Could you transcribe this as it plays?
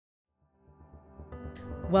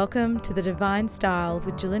Welcome to The Divine Style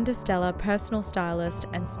with Jalinda Stella, personal stylist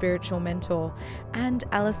and spiritual mentor, and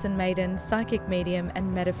Alison Maiden, psychic medium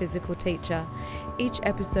and metaphysical teacher. Each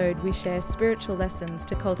episode we share spiritual lessons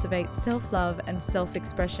to cultivate self-love and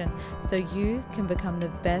self-expression so you can become the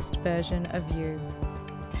best version of you.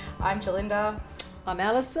 I'm Jalinda. I'm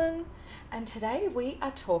Alison. And today we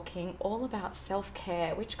are talking all about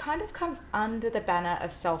self-care, which kind of comes under the banner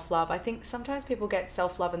of self-love. I think sometimes people get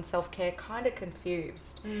self-love and self-care kind of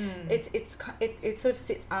confused. It sort of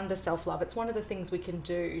sits under self-love. It's one of the things we can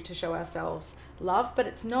do to show ourselves love, but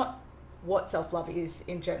it's not what self-love is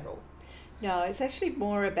in general. No, it's actually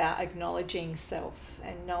more about acknowledging self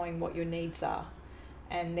and knowing what your needs are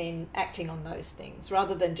and then acting on those things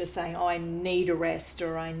rather than just saying, oh, I need a rest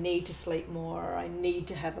or I need to sleep more or I need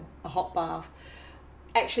to have a hot bath.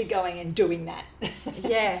 Actually going and doing that.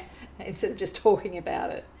 Yes. Instead of just talking about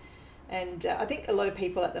it. And I think a lot of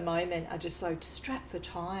people at the moment are just so strapped for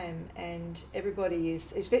time, and everybody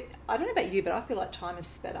is. I don't know about you, but I feel like time is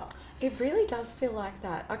sped up. It really does feel like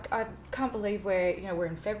that. I can't believe we're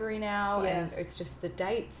in February now, and it's just the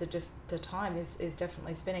dates are just the time is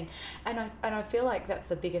definitely spinning, and I feel like that's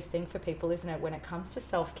the biggest thing for people, isn't it? When it comes to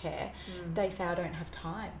self-care, they say I don't have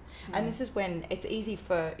time, and this is when it's easy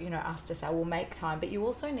for us to say we'll make time, but you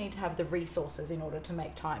also need to have the resources in order to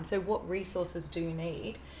make time. So what resources do you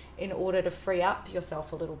need in order to free up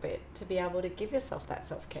yourself a little bit to be able to give yourself that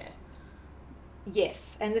self-care?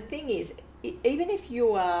 Yes, and the thing is, even if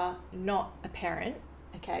you are not a parent,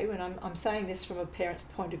 okay, when I'm saying this from a parent's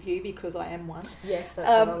point of view because I am one. Yes, that's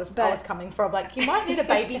what I was coming from. Like, you might need a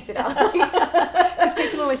babysitter. Because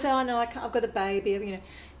people always say, oh no, I can't, I've got a baby,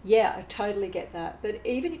 Yeah, I totally get that. But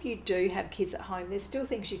even if you do have kids at home, there's still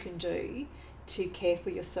things you can do to care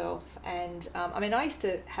for yourself. And I used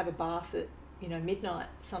to have a bath at midnight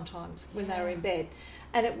sometimes when they were in bed.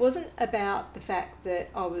 And it wasn't about the fact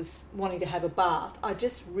that I was wanting to have a bath. I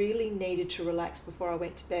just really needed to relax before I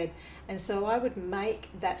went to bed. And so I would make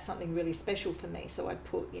that something really special for me. So I'd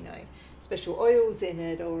put, special oils in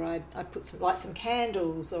it, or I'd light some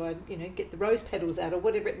candles, or I'd, get the rose petals out, or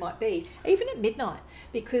whatever it might be, even at midnight,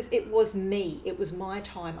 because it was me. It was my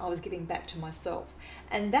time. I was giving back to myself.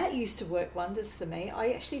 And that used to work wonders for me.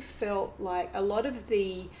 I actually felt like a lot of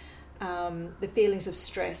the feelings of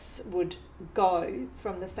stress would go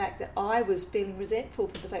from the fact that I was feeling resentful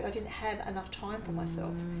for the fact I didn't have enough time for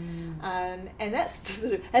myself. And that's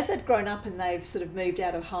sort of, as they've grown up and they've sort of moved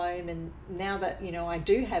out of home, and now that, I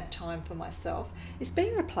do have time for myself, it's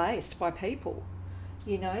being replaced by people,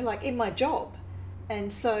 like in my job.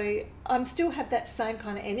 And so I still have that same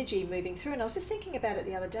kind of energy moving through. And I was just thinking about it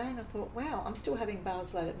the other day, and I thought, wow, I'm still having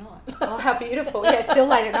baths late at night. Oh, how beautiful. Yeah, still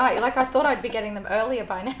late at night. Like, I thought I'd be getting them earlier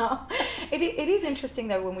by now. It is interesting,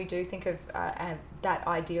 though, when we do think of that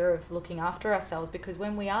idea of looking after ourselves, because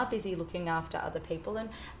when we are busy looking after other people, and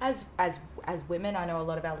as women, I know a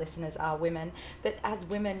lot of our listeners are women, but as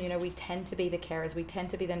women, we tend to be the carers, we tend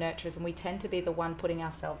to be the nurturers, and we tend to be the one putting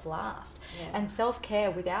ourselves last. Yeah. And self-care,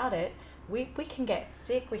 without it, we can get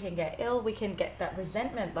sick, we can get ill, we can get that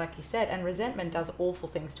resentment, like you said, and resentment does awful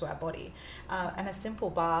things to our body. And a simple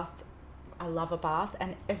bath, I love a bath,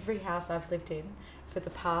 and every house I've lived in for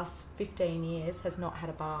the past 15 years has not had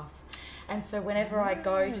a bath. And so whenever I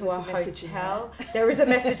go to a hotel, there is a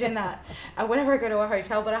message in that. Whenever I go to a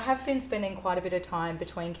hotel, but I have been spending quite a bit of time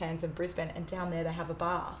between Cairns and Brisbane, and down there they have a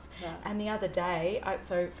bath. Right. And the other day,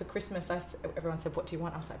 so for Christmas, everyone said, what do you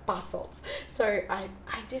want? I was like, bath salts. So I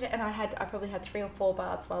did it, and I probably had 3 or 4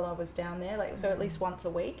 baths while I was down there, so at least once a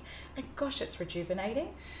week. And gosh, it's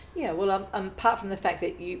rejuvenating. Yeah, well, apart from the fact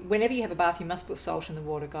that whenever you have a bath, you must put salt in the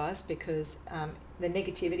water, guys, because the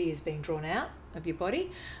negativity is being drawn out of your body,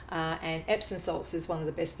 and Epsom salts is one of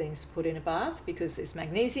the best things to put in a bath because it's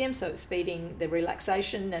magnesium, so it's speeding the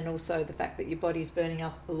relaxation, and also the fact that your body is burning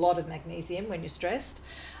up a lot of magnesium when you're stressed,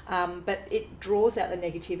 but it draws out the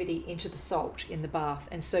negativity into the salt in the bath,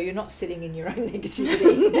 and so you're not sitting in your own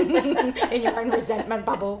negativity in your own resentment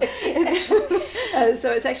bubble.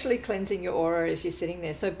 So it's actually cleansing your aura as you're sitting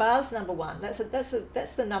there. So bath's number one. That's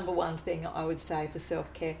the number one thing I would say for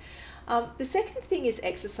self-care. The second thing is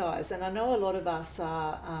exercise, and I know a lot of us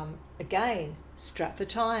are, again, strapped for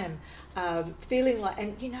time, feeling like,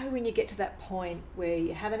 and when you get to that point where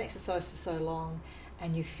you haven't exercised for so long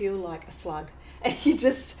and you feel like a slug, and you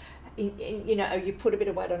just, you put a bit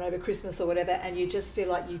of weight on over Christmas or whatever, and you just feel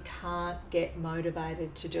like you can't get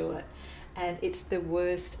motivated to do it. And it's the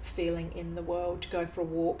worst feeling in the world to go for a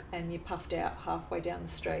walk and you're puffed out halfway down the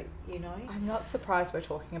street, you know. I'm not surprised we're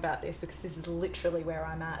talking about this because this is literally where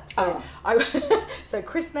I'm at. So so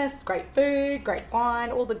Christmas, great food, great wine,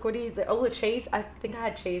 all the goodies, all the cheese. I think I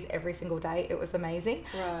had cheese every single day. It was amazing.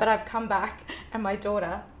 Right. But I've come back and my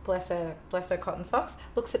daughter, bless her cotton socks,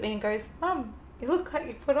 looks at me and goes, "Mum, you look like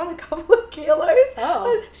you put on a couple of kilos."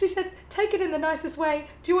 Oh. She said, "Take it in the nicest way.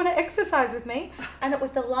 Do you want to exercise with me?" And it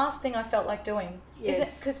was the last thing I felt like doing.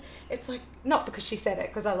 Yes. Because it's like, not because she said it,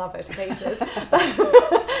 because I love her to pieces.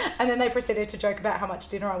 And then they proceeded to joke about how much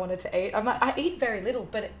dinner I wanted to eat. I'm like, I eat very little,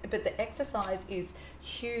 but the exercise is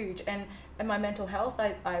huge. And my mental health,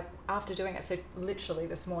 I after doing it, so literally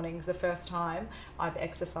this morning is the first time I've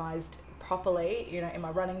exercised properly, you know, in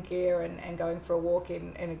my running gear and going for a walk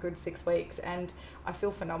in a good 6 weeks, and I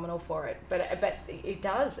feel phenomenal for it. But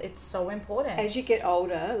it's so important. As you get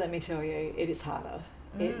older, let me tell you, it is harder.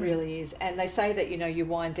 It really is. And they say that, you know, you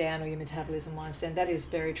wind down or your metabolism winds down. That is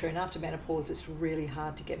very true. And after menopause, it's really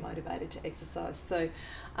hard to get motivated to exercise. So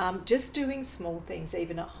just doing small things,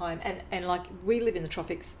 even at home. And like, we live in the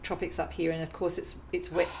tropics up here. And of course,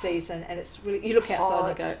 it's wet season and it's really, you look outside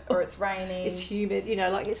and go, or it's raining. It's humid, you know,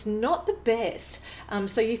 like it's not the best.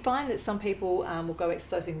 So you find that some people will go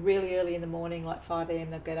exercising really early in the morning, like 5 a.m.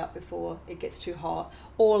 They'll get up before it gets too hot,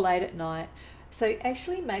 or late at night. So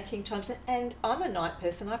actually making times, and I'm a night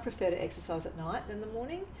person, I prefer to exercise at night than the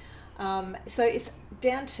morning. So it's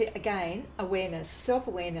down to, again, awareness,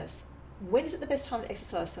 self-awareness. When is it the best time to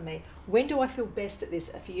exercise for me? When do I feel best at this?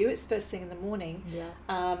 For you, it's first thing in the morning.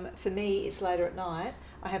 Yeah. For me, it's later at night.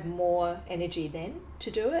 I have more energy then to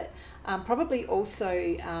do it. Probably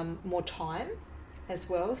also more time as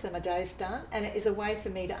well, so my day's done. And it is a way for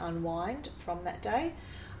me to unwind from that day.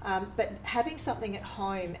 But having something at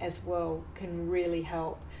home as well can really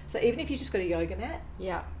help. So even if you just got a yoga mat,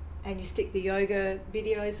 Yeah. and you stick the yoga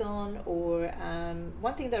videos on, or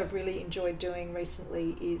one thing that I've really enjoyed doing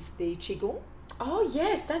recently is the Qigong. Oh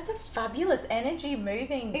yes, that's a fabulous energy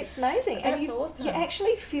moving. It's amazing. That's and awesome. You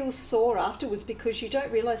actually feel sore afterwards because you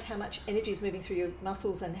don't realise how much energy is moving through your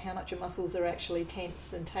muscles and how much your muscles are actually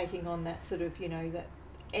tense and taking on that sort of, you know, that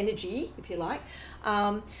energy, if you like.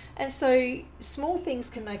 And so small things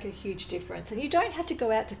can make a huge difference. And you don't have to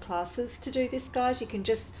go out to classes to do this, guys. You can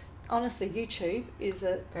just, honestly, YouTube is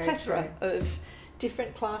a plethora of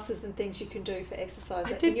different classes and things you can do for exercise.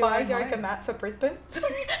 I did buy a yoga mat for Brisbane.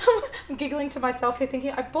 Sorry, I'm giggling to myself here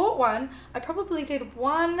thinking, I bought one. I probably did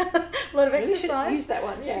one lot of really exercise. Should use that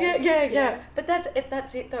one, Yeah. But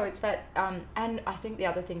that's it though. It's that, and I think the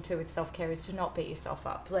other thing too with self-care is to not beat yourself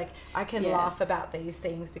up. Like, I can laugh about these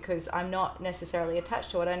things because I'm not necessarily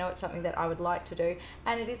attached to it. I know it's something that I would like to do,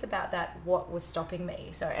 and it is about that, what was stopping me.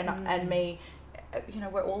 So, and me, you know,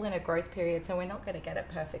 we're all in a growth period, so we're not going to get it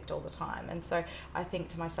perfect all the time. And so I think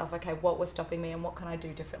to myself, okay, what was stopping me and what can I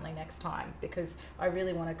do differently next time? Because I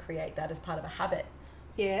really want to create that as part of a habit.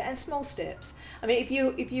 Yeah, and small steps. I mean, if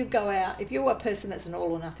you go out, if you're a person that's an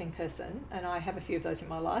all or nothing person, and I have a few of those in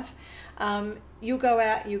my life, you'll go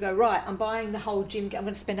out and you go, right, I'm buying the whole gym gear. I'm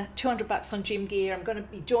going to spend $200 on gym gear. I'm going to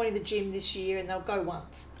be joining the gym this year, and they'll go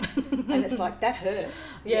once. And it's like, that hurt.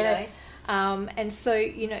 Yes. You know? And so,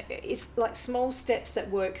 you know, it's like small steps that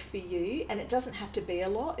work for you, and it doesn't have to be a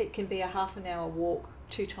lot. It can be a half an hour walk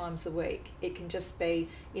 2 times a week. It can just be,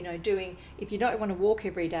 you know, if you don't want to walk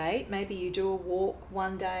every day, maybe you do a walk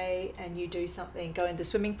one day and you do something, go in the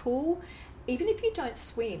swimming pool. Even if you don't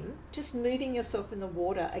swim, just moving yourself in the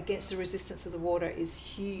water against the resistance of the water is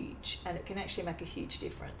huge, and it can actually make a huge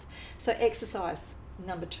difference. So exercise,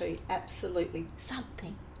 number 2, absolutely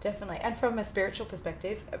something. Definitely. And from a spiritual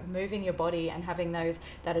perspective, moving your body and having that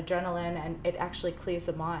adrenaline, and it actually clears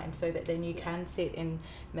the mind so that then you can sit in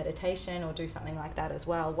meditation or do something like that as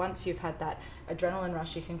well. Once you've had that adrenaline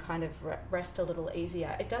rush, you can kind of rest a little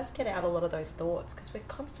easier. It does get out a lot of those thoughts because we're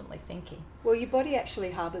constantly thinking. Well, your body actually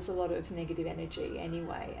harbours a lot of negative energy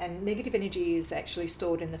anyway, and negative energy is actually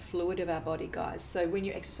stored in the fluid of our body, guys. So when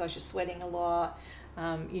you exercise, you're sweating a lot.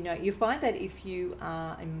 You know, you find that if you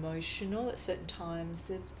are emotional at certain times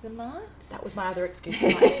of the month. That was my other excuse for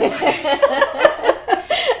my exercise.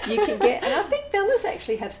 You can get, and I think fellas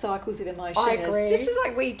actually have cycles of emotion. I agree. Just as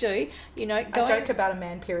like we do, you know. I joke about a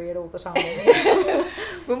man period all the time.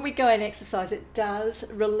 When we go and exercise, it does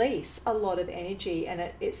release a lot of energy,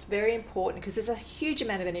 and it's very important because there's a huge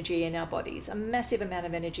amount of energy in our bodies, a massive amount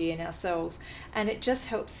of energy in our cells, and it just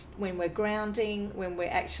helps when we're grounding, when we're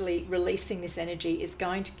actually releasing this energy, is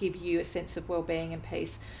going to give you a sense of well-being and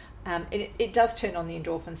peace. It does turn on the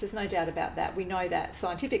endorphins. There's no doubt about that. We know that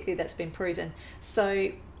scientifically, that's been proven.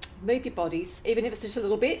 So move your bodies, even if it's just a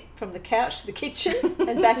little bit from the couch to the kitchen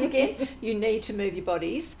and back again. You need to move your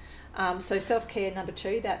bodies. So self-care, number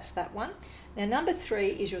 2, that's that one. Now, number 3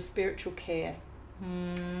 is your spiritual care.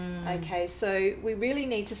 Okay, so we really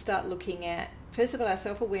need to start looking at, first of all, our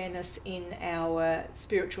self-awareness in our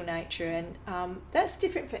spiritual nature, and that's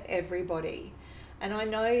different for everybody. And I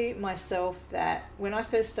know myself that when I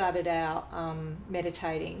first started out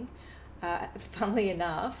meditating, funnily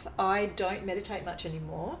enough, I don't meditate much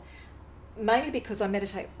anymore, mainly because I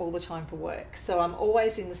meditate all the time for work. So I'm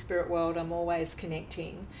always in the spirit world, I'm always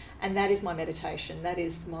connecting, and that is my meditation, that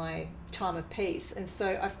is my time of peace. And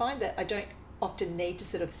so I find that I don't often need to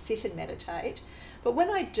sort of sit and meditate, but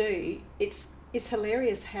when I do, it's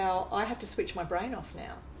hilarious how I have to switch my brain off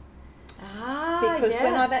now. Because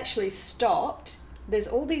when I've actually stopped, there's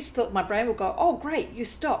all these thoughts, my brain will go, oh great, you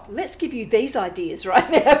stopped, let's give you these ideas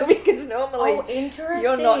right now, because normally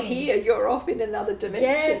you're not here, you're off in another dimension.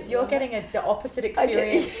 Yes, you're getting the opposite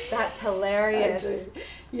experience. That's hilarious. I do.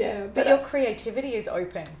 Yeah, but your creativity is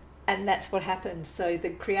open. And that's what happens. So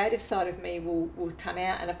the creative side of me will come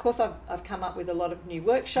out. And of course, I've come up with a lot of new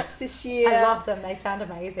workshops this year. I love them. They sound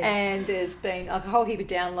amazing. And there's been a whole heap of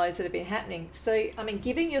downloads that have been happening. So, I mean,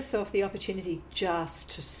 giving yourself the opportunity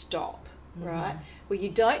just to stop, right? Where you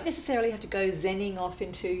don't necessarily have to go zenning off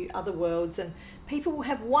into other worlds. And people will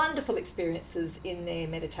have wonderful experiences in their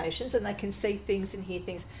meditations and they can see things and hear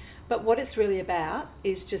things. But what it's really about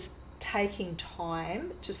is just taking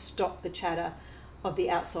time to stop the chatter of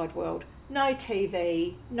the outside world. No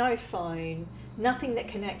TV, no phone, nothing that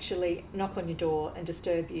can actually knock on your door and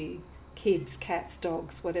disturb you. Kids, cats,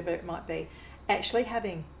 dogs, whatever it might be. Actually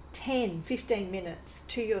having 10, 15 minutes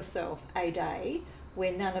to yourself a day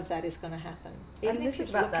where none of that is going to happen. Even and this if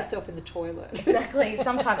is you about lock yourself in the toilet. Exactly.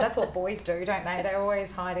 Sometimes that's what boys do, don't they? They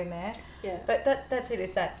always hide in there. Yeah. But that's it.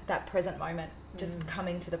 It's that present moment. Just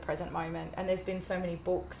coming to the present moment. And there's been so many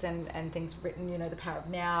books and things written, you know, The Power of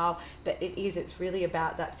Now, but it's really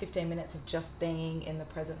about that 15 minutes of just being in the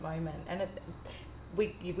present moment. And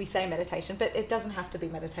we say meditation, but it doesn't have to be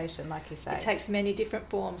meditation, like you say. It takes many different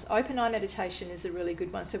forms. Open eye meditation is a really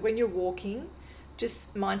good one. So when you're walking,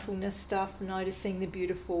 just mindfulness stuff, noticing the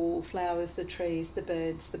beautiful flowers, the trees, the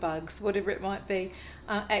birds, the bugs, whatever it might be,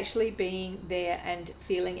 actually being there and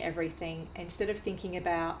feeling everything instead of thinking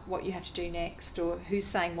about what you have to do next or who's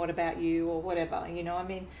saying what about you or whatever, you know. I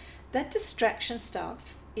mean, that distraction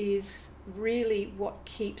stuff is really what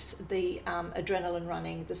keeps the adrenaline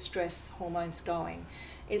running, the stress hormones going.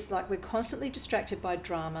 It's like we're constantly distracted by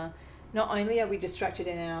drama. Not only are we distracted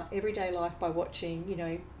in our everyday life by watching, you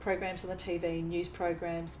know, programs on the TV, news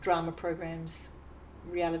programs, drama programs,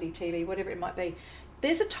 reality TV, whatever it might be,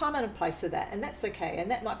 there's a time and a place for that, and that's okay,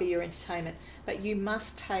 and that might be your entertainment, but you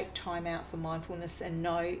must take time out for mindfulness and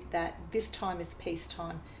know that this time is peace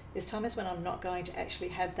time. This time is when I'm not going to actually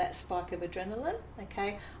have that spike of adrenaline,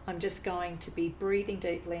 okay? I'm just going to be breathing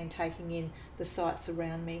deeply and taking in the sights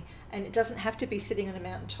around me. And it doesn't have to be sitting on a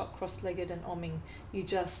mountaintop cross-legged and omming. You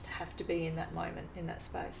just have to be in that moment, in that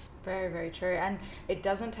space. Very, very true. And it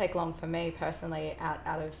doesn't take long for me personally out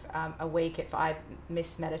of a week. If I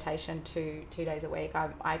miss meditation 2 days a week,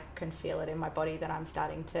 I can feel it in my body that I'm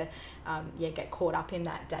starting to get caught up in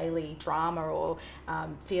that daily drama or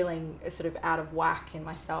feeling sort of out of whack in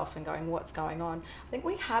myself and going, what's going on? I think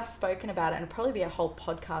we have spoken about it, and it'll probably be a whole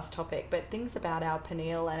podcast topic, but things about our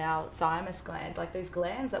pineal and our thymus gland, like these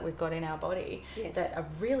glands that we've got in our body that are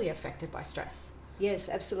really affected by stress. Yes,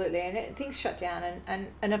 absolutely. And things shut down.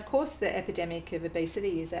 And of course, the epidemic of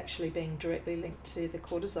obesity is actually being directly linked to the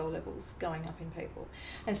cortisol levels going up in people.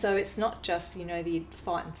 And so it's not just, you know, the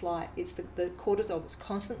fight and flight. It's the cortisol that's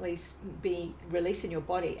constantly being released in your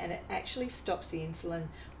body, and it actually stops the insulin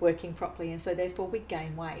working properly. And so therefore we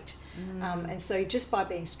gain weight. And so just by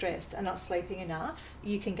being stressed and not sleeping enough,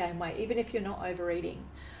 you can gain weight, even if you're not overeating.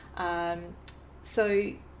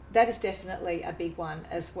 So that is definitely a big one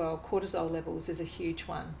as well. Cortisol levels is a huge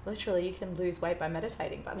one. Literally, you can lose weight by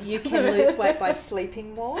meditating. You can lose weight by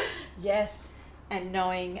sleeping more. Yes. And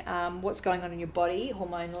knowing what's going on in your body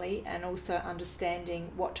hormonally, and also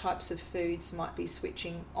understanding what types of foods might be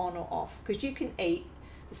switching on or off. Because you can eat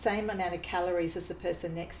the same amount of calories as the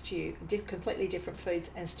person next to you, completely different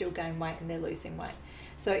foods, and still gain weight and they're losing weight.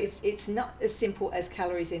 So it's not as simple as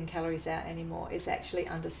calories in, calories out anymore. It's actually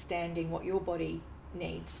understanding what your body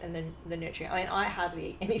needs and the nurturing. I mean, I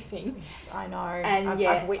hardly eat anything. Yes, I know. And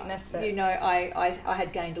I've witnessed it. You know, I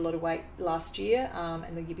had gained a lot of weight last year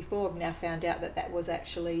and the year before. I've now found out that was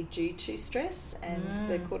actually due to stress and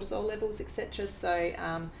the cortisol levels, etc. So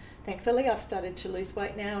thankfully I've started to lose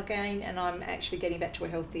weight now again, and I'm actually getting back to a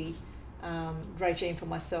healthy regime for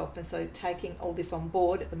myself, and so taking all this on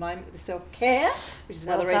board at the moment with the self-care, which is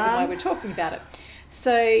another Well reason why done. we're talking about it.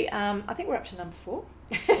 So I think we're up to number 4.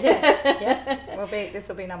 Yes. This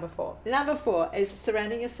will be number 4. Number 4 is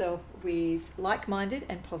surrounding yourself with like-minded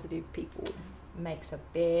and positive people. Makes a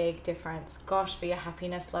big difference. Gosh, for your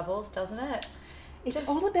happiness levels, doesn't it? It's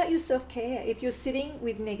all about your self-care. If you're sitting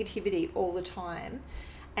with negativity all the time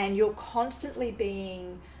and you're constantly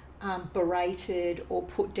being berated or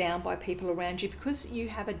put down by people around you because you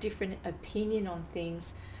have a different opinion on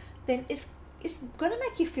things, then it's going to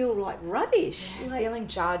make you feel like rubbish. Yeah, Like, feeling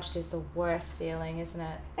judged is the worst feeling, isn't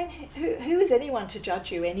it? and who is anyone to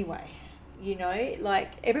judge you anyway? You know,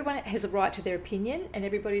 like, everyone has a right to their opinion and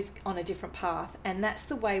everybody's on a different path, and that's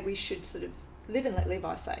the way we should sort of live and let live,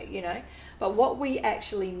 I say, you know. But what we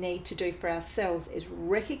actually need to do for ourselves is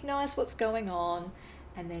recognise what's going on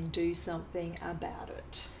and then do something about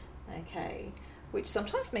it, okay? Which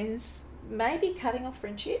sometimes means maybe cutting off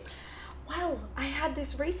friendships. Well, I had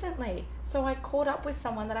this recently. So I caught up with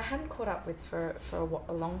someone that I hadn't caught up with for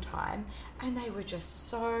a long time, and they were just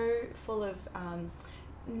so full of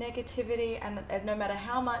negativity, and no matter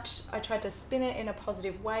how much I tried to spin it in a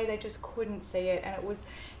positive way, they just couldn't see it, and it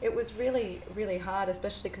was really, really hard,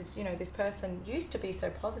 especially because, you know, this person used to be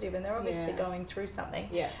so positive and they're obviously going through something.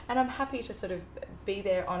 Yeah. And I'm happy to sort of be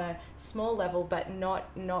there on a small level, but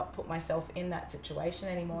not put myself in that situation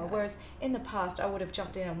anymore. No. Whereas in the past, I would have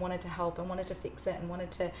jumped in and wanted to help and wanted to fix it and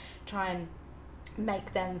wanted to try and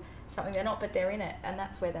make them something they're not, but they're in it, and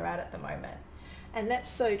that's where they're at the moment. And that's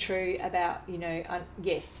so true about, you know,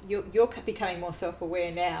 yes, you're becoming more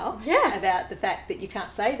self-aware now about the fact that you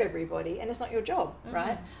can't save everybody, and it's not your job,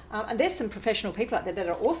 right? And there's some professional people out there that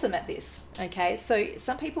are awesome at this, okay? So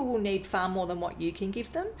some people will need far more than what you can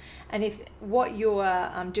give them. And if what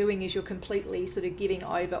you're doing is you're completely sort of giving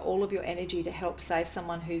over all of your energy to help save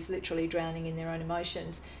someone who's literally drowning in their own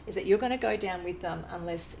emotions, is that you're going to go down with them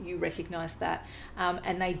unless you recognise that.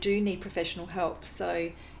 And they do need professional help.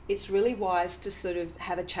 So it's really wise to sort of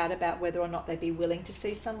have a chat about whether or not they'd be willing to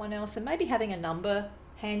see someone else, and maybe having a number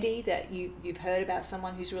handy that you've heard about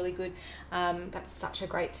someone who's really good. That's such a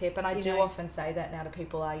great tip, and I do often say that now to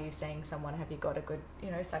people: are you seeing someone? Have you got a good,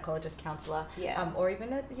 you know, psychologist, counsellor, or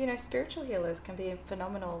even you know, spiritual healers can be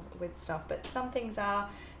phenomenal with stuff. But some things are,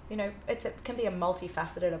 you know, it can be a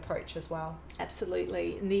multifaceted approach as well.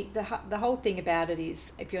 Absolutely, and the whole thing about it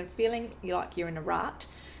is, if you're feeling like you're in a rut,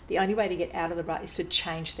 the only way to get out of the rut is to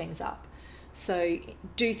change things up. So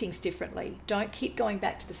do things differently. Don't keep going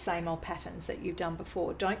back to the same old patterns that you've done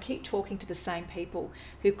before. Don't keep talking to the same people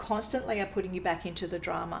who constantly are putting you back into the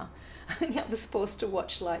drama. I was forced to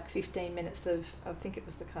watch like 15 minutes of, I think it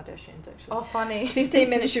was the Kardashians actually. Oh, funny. 15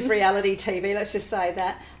 minutes of reality TV, let's just say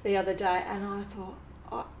that, the other day. And I thought,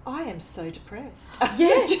 I am so depressed.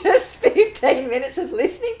 Yes. Just 15 minutes of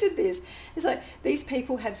listening to this. It's like, these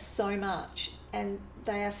people have so much and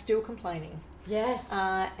they are still complaining. Yes.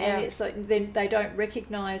 And it's like then they don't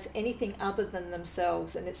recognise anything other than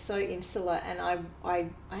themselves, and it's so insular. And I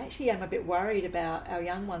actually am a bit worried about our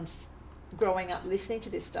young ones growing up listening to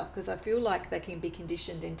this stuff, because I feel like they can be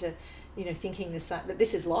conditioned into, you know, thinking the same, that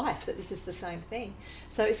this is life, that this is the same thing.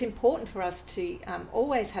 So it's important for us to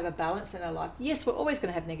always have a balance in our life. Yes, we're always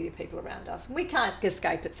going to have negative people around us, and we can't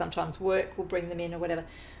escape it. Sometimes work will bring them in or whatever,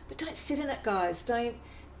 but don't sit in it, guys. Don't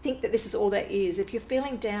think that this is all there is. If you're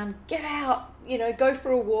feeling down, get out, you know, go for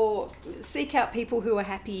a walk, seek out people who are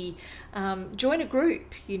happy, join a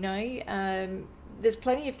group, you know, there's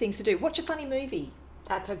plenty of things to do. Watch a funny movie.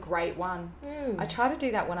 That's a great one. I try to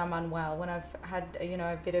do that when I'm unwell, when I've had, you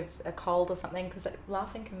know, a bit of a cold or something, because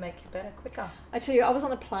laughing can make you better quicker. I tell you, I was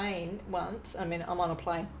on a plane once. I mean, I'm on a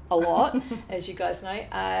plane a lot, as you guys know,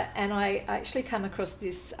 and I actually come across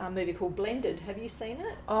this movie called Blended. Have you seen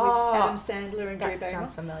it? Oh, with Adam Sandler and Drew that Barrymore.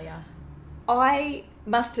 sounds familiar. I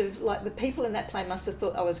must have, like, the people in that plane must have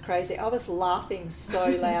thought I was crazy. I was laughing so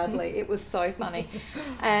loudly. It was so funny.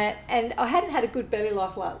 And I hadn't had a good belly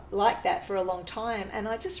laugh like that for a long time. And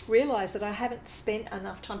I just realised that I haven't spent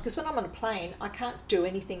enough time, because when I'm on a plane, I can't do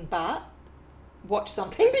anything but watch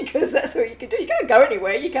something, because that's what you can do. You can't go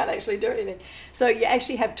anywhere. You can't actually do anything. So you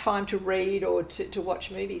actually have time to read or to watch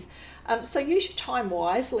movies. So use your time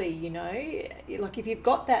wisely, you know. Like, if you've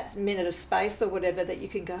got that minute of space or whatever that you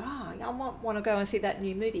can go, I might want to go and see that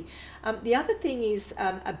new movie. The other thing is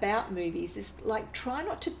about movies is, like, try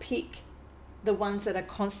not to pick the ones that are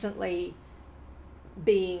constantly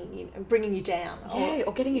bringing you down.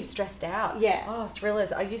 Or getting you stressed out. Yeah. Oh,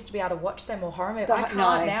 thrillers. I used to be able to watch them, or horror movies. But I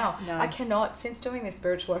can't now. No. I cannot. Since doing this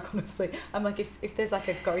spiritual work, honestly, I'm like, if there's like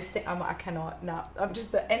a ghost thing, I cannot. No, I'm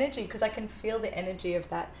just the energy, because I can feel the energy of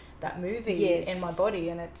that movie in my body,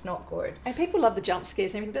 and it's not good. And people love the jump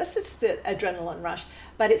scares and everything. That's just the adrenaline rush.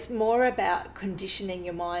 But it's more about conditioning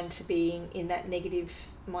your mind to being in that negative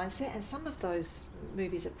mindset, and some of those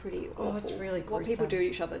movies are pretty awful. It's really gruesome. What people do to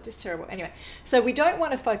each other, just terrible. Anyway, so we don't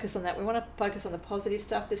want to focus on that. We want to focus on the positive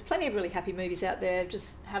stuff. There's plenty of really happy movies out there.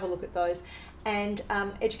 Just have a look at those. And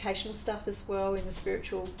educational stuff as well in the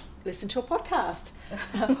spiritual. Listen to a podcast.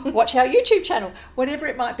 Watch our YouTube channel. Whatever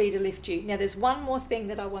it might be to lift you. Now, there's one more thing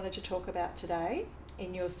that I wanted to talk about today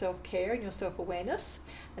in your self-care and your self-awareness,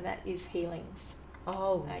 and that is healings.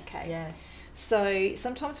 Oh, okay. Yes. So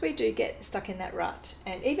sometimes we do get stuck in that rut,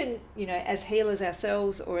 and even, as healers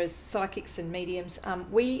ourselves or as psychics and mediums,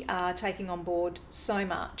 we are taking on board so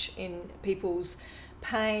much in people's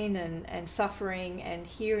pain and suffering and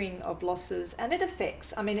hearing of losses, and it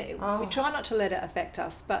affects. We try not to let it affect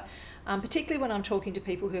us, but particularly when I'm talking to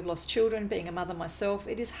people who have lost children, being a mother myself,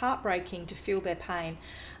 it is heartbreaking to feel their pain.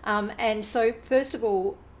 And so first of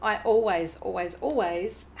all, I always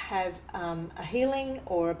have a healing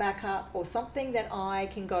or a backup or something that I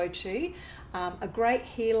can go to. A great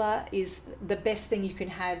healer is the best thing you can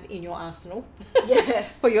have in your arsenal.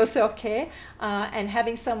 Yes. For your self-care, and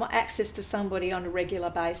having access to somebody on a regular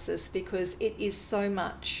basis, because it is so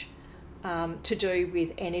much to do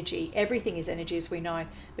with energy. Everything is energy, as we know.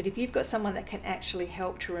 But if you've got someone that can actually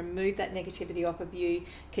help to remove that negativity off of you,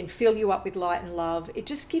 can fill you up with light and love, it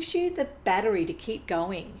just gives you the battery to keep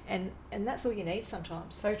going. And that's all you need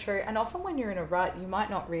sometimes. So true. And often when you're in a rut, you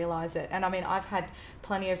might not realize it. And I've had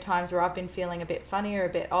plenty of times where I've been feeling a bit funny or a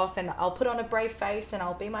bit off, and I'll put on a brave face and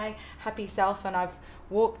I'll be my happy self, and I've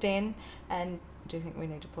walked in and... Do you think we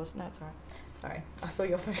need to pause? No, it's all right. Sorry. I saw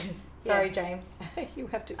your focus. Sorry, James. You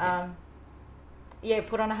have to...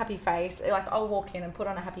 put on a happy face. Like, I'll walk in and put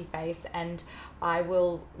on a happy face, and I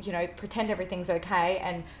will, pretend everything's okay.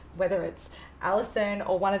 And whether it's Alison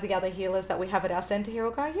or one of the other healers that we have at our centre here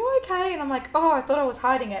will go, "Are you okay?" And I'm like, "Oh, I thought I was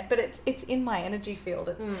hiding it." But it's in my energy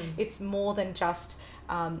field. It's more than just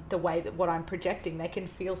the way that what I'm projecting. They can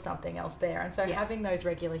feel something else there. And so having those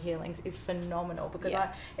regular healings is phenomenal, because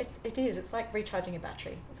it's like recharging a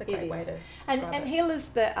battery. It's a great way to describe and healers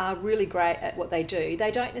that are really great at what they do,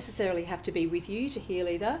 they don't necessarily have to be with you to heal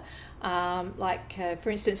either. For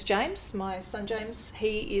instance, James, my son James,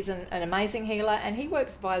 he is an amazing healer, and he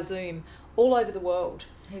works via Zoom all over the world.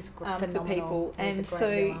 He's for people. And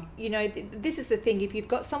so, this is the thing. If you've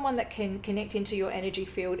got someone that can connect into your energy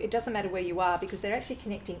field, it doesn't matter where you are, because they're actually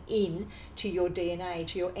connecting in to your DNA,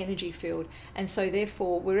 to your energy field. And so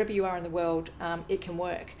therefore, wherever you are in the world, it can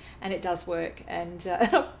work, and it does work. And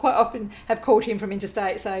I quite often have called him from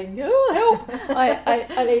interstate saying, "Oh, help,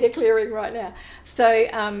 I need a clearing right now."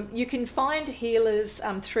 So you can find healers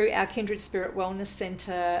through our Kindred Spirit Wellness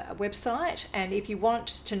Centre website. And if you want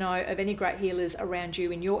to know of any great healers around you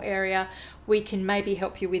in your area, we can maybe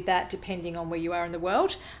help you with that depending on where you are in the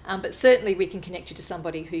world, but certainly we can connect you to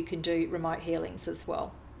somebody who can do remote healings as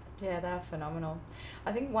well. Yeah, they're phenomenal.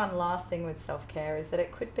 I think one last thing with self-care is that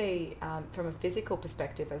it could be from a physical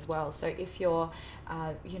perspective as well. So if you're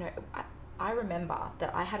I remember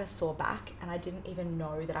that I had a sore back, and I didn't even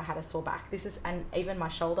know that I had a sore back. And even my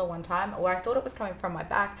shoulder one time, where I thought it was coming from my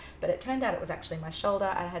back, but it turned out it was actually my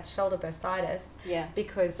shoulder. I had shoulder bursitis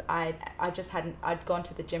because I'd gone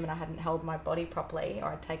to the gym and I hadn't held my body properly, or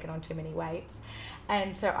I'd taken on too many weights.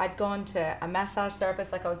 And so I'd gone to a massage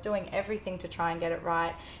therapist, I was doing everything to try and get it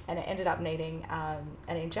right, and it ended up needing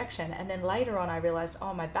an injection. And then later on I realized,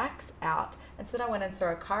 my back's out. And so then I went and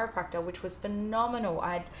saw a chiropractor, which was phenomenal.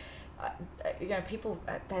 People,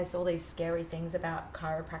 there's all these scary things about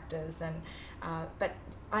chiropractors, and but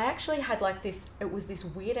I actually had it was this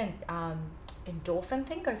weird endorphin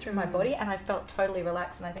thing go through my body, and I felt totally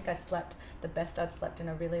relaxed, and I think I slept the best I'd slept in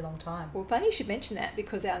a really long time. Well, funny you should mention that,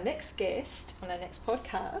 because our next guest on our next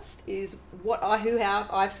podcast is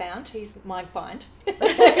I've found. He's my find.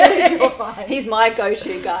 He's your find. He's my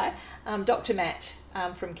go-to guy, Dr. Matt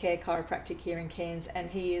from Care Chiropractic here in Cairns,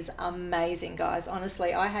 and he is amazing, guys.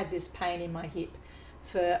 Honestly, I had this pain in my hip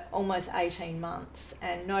for almost 18 months,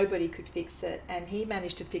 and nobody could fix it, and he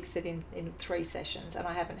managed to fix it in 3 sessions, and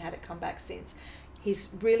I haven't had it come back since. He's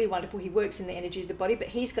really wonderful. He works in the energy of the body, but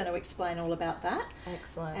he's going to explain all about that.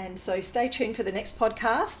 Excellent. And so stay tuned for the next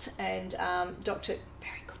podcast, and Dr.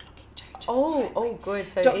 Very good looking too. Oh,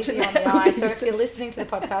 good. So Dr. easy on the eye. So if you're listening to the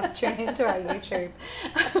podcast, tune into our YouTube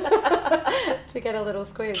to get a little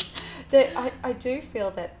squeeze. I do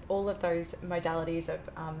feel that all of those modalities of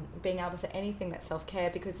being able to anything that's self-care,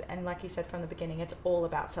 because, and like you said from the beginning, it's all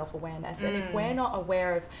about self-awareness. And if we're not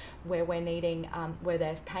aware of where we're needing, where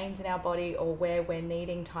there's pains in our body, or where we're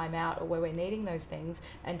needing time out, or where we're needing those things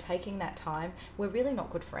and taking that time, we're really not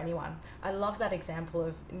good for anyone. I love that example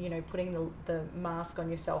of, putting the mask on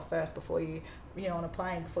yourself first before you on a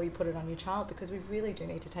plane, before you put it on your child, because we really do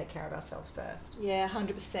need to take care of ourselves first. Yeah,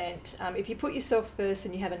 100%. If you put yourself first,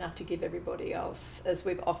 and you have enough to give everybody else, as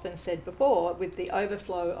we've often said before, with the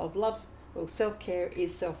overflow of love, well, self-care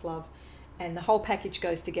is self-love, and the whole package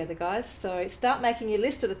goes together, guys. So start making your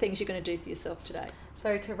list of the things you're going to do for yourself today.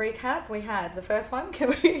 So to recap, we had the first one.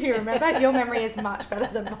 You remember? Your memory is much better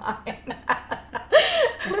than mine.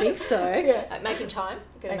 I think so. Yeah. Making time.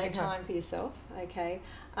 You've got to make time for yourself. Okay.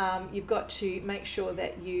 You've got to make sure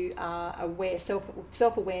that you are aware.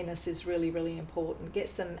 Self-awareness is really, really important. Get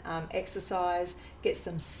some exercise. Get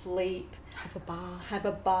some sleep. Have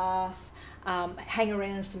a bath. Hang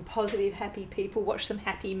around some positive, happy people. Watch some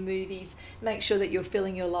happy movies. Make sure that you're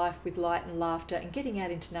filling your life with light and laughter and getting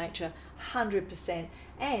out into nature 100%.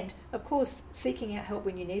 And, of course, seeking out help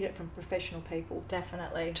when you need it from professional people.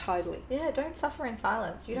 Definitely. Totally. Yeah, don't suffer in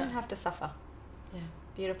silence. You don't have to suffer. Yeah.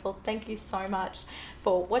 Beautiful. Thank you so much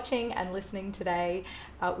for watching and listening today.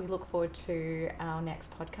 We look forward to our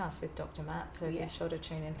next podcast with Dr. Matt, so be sure to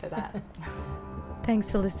tune in for that.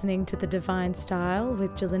 Thanks for listening to The Divine Style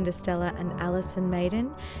with Jalinda Stella and Alison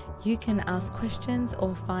Maiden. You can ask questions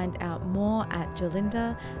or find out more at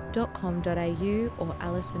jalinda.com.au or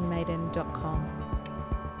alisonmaiden.com.